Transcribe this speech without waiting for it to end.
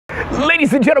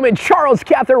Ladies and gentlemen, Charles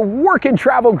Cather, Work and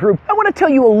Travel Group. I want to tell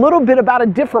you a little bit about a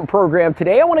different program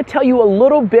today. I want to tell you a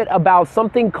little bit about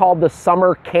something called the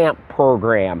Summer Camp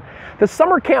Program. The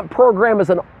Summer Camp Program is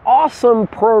an awesome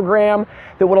program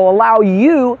that will allow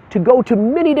you to go to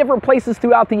many different places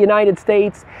throughout the United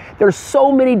States. There's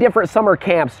so many different summer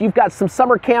camps. You've got some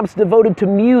summer camps devoted to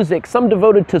music, some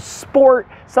devoted to sport,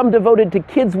 some devoted to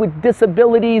kids with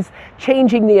disabilities,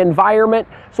 changing the environment.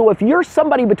 So if you're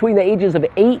somebody between the ages of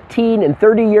 18 and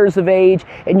 30 years of age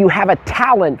and you have a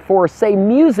talent for, say,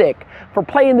 music, for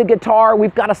playing the guitar,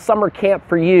 we've got a summer camp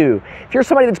for you. If you're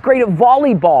somebody that's great at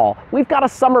volleyball, we've got a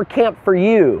summer camp for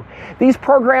you. These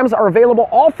programs are available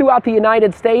all throughout the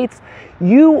United States.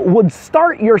 You would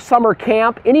start your summer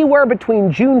camp anywhere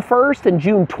between June 1st and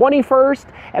June 21st,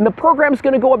 and the program's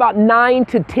going to go about 9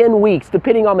 to 10 weeks,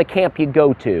 depending on the camp you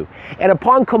go to. And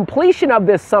upon completion of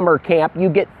this summer camp, you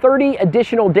get 30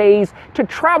 additional days to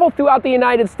travel throughout the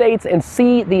United States and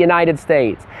see the United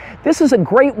States. This is a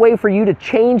great way for you to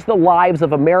change the lives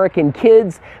of American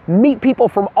kids, meet people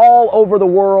from all over the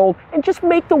world, and just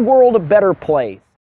make the world a better place.